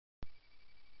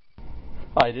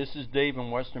Hi, this is Dave in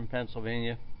Western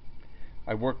Pennsylvania.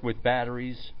 I work with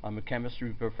batteries. I'm a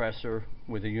chemistry professor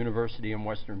with a university in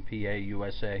Western PA,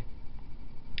 USA.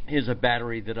 Here's a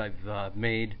battery that I've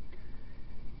made,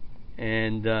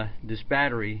 and this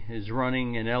battery is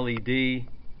running an LED,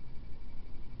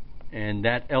 and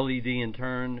that LED in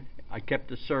turn, I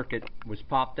kept the circuit, was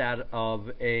popped out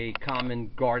of a common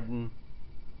garden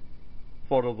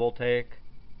photovoltaic,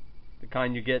 the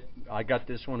kind you get. I got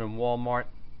this one in Walmart.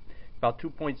 About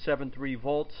 2.73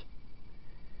 volts,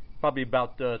 probably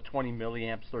about 20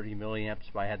 milliamps, 30 milliamps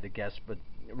if I had to guess, but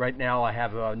right now I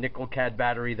have a nickel cad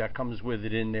battery that comes with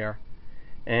it in there.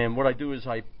 And what I do is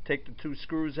I take the two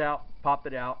screws out, pop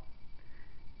it out,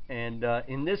 and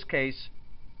in this case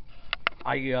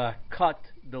I cut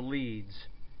the leads.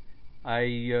 I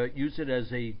use it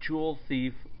as a jewel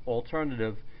thief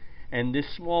alternative, and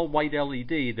this small white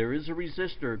LED, there is a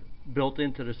resistor built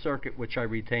into the circuit which I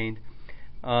retained.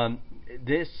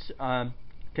 This can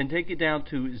take you down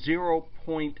to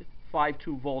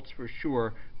 0.52 volts for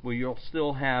sure, where you'll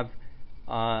still have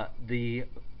the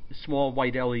small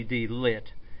white LED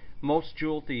lit. Most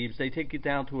jewel thieves, they take you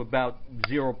down to about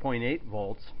 0.8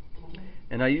 volts,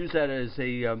 and I use that as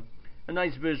a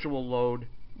nice visual load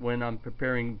when I'm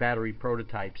preparing battery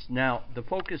prototypes. Now, the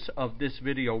focus of this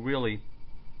video really,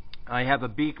 I have a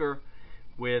beaker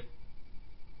with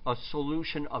a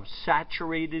solution of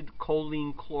saturated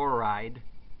choline chloride.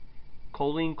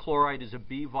 Choline chloride is a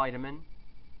B vitamin.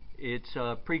 It's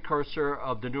a precursor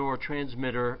of the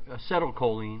neurotransmitter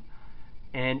acetylcholine,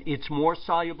 and it's more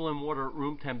soluble in water at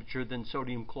room temperature than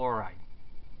sodium chloride.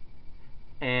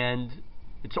 And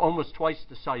it's almost twice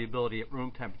the solubility at room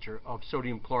temperature of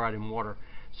sodium chloride in water.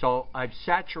 So I've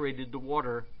saturated the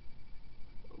water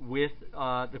with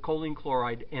the choline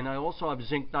chloride, and I also have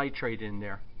zinc nitrate in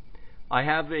there. I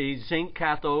have a zinc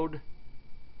cathode.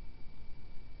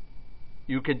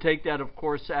 You can take that, of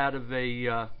course, out of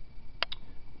a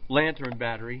lantern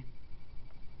battery.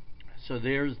 So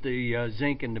there's the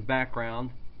zinc in the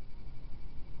background.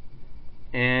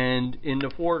 And in the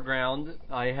foreground,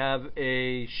 I have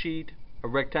a sheet, a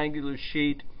rectangular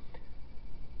sheet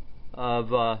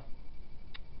of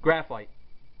graphite.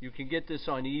 You can get this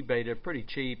on eBay. They're pretty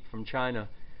cheap from China.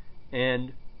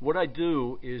 And what I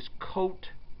do is coat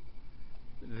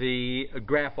the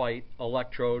graphite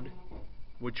electrode,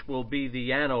 which will be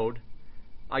the anode.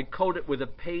 I coat it with a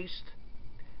paste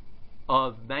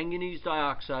of manganese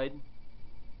dioxide.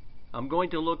 I'm going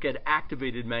to look at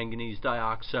activated manganese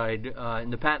dioxide.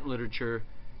 In the patent literature,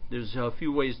 there's a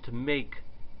few ways to make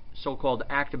so-called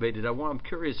activated. I'm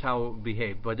curious how it will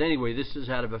behave. But anyway, this is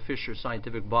out of a Fisher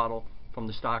Scientific bottle from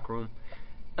the stock room.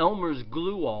 Elmer's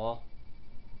glue all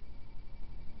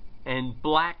and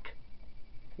black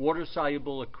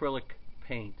water-soluble acrylic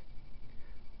paint.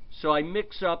 So I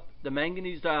mix up the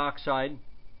manganese dioxide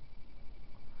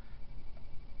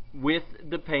with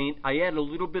the paint. I add a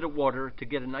little bit of water to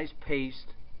get a nice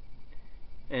paste,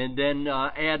 and then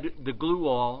add the glue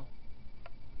all,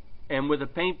 and with a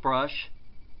paintbrush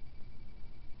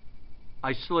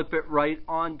I slip it right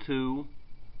onto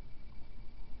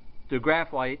the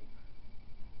graphite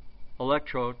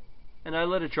electrode, and I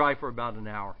let it dry for about an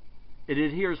hour. It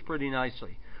adheres pretty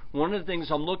nicely. One of the things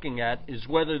I'm looking at is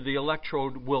whether the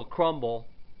electrode will crumble,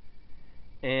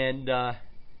 and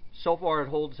so far it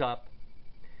holds up.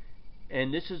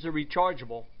 And this is a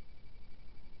rechargeable,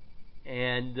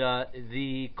 and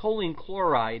the choline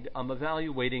chloride I'm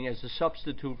evaluating as a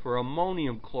substitute for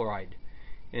ammonium chloride,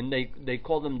 and they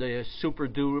call them the super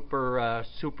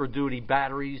duty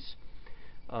batteries.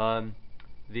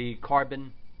 The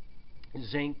carbon,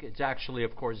 zinc, it's actually,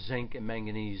 of course, zinc and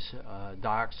manganese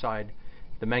dioxide.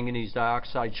 The manganese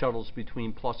dioxide shuttles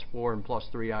between +4 and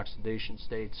 +3 oxidation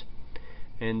states,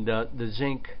 and the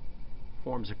zinc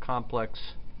forms a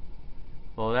complex.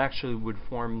 Well, it actually would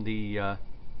form the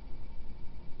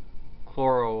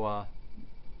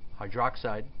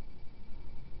chlorohydroxide,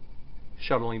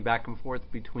 shuttling back and forth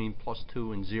between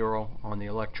 +2 and 0 on the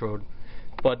electrode.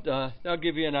 But that'll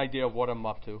give you an idea of what I'm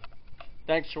up to.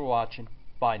 Thanks for watching.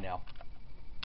 Bye now.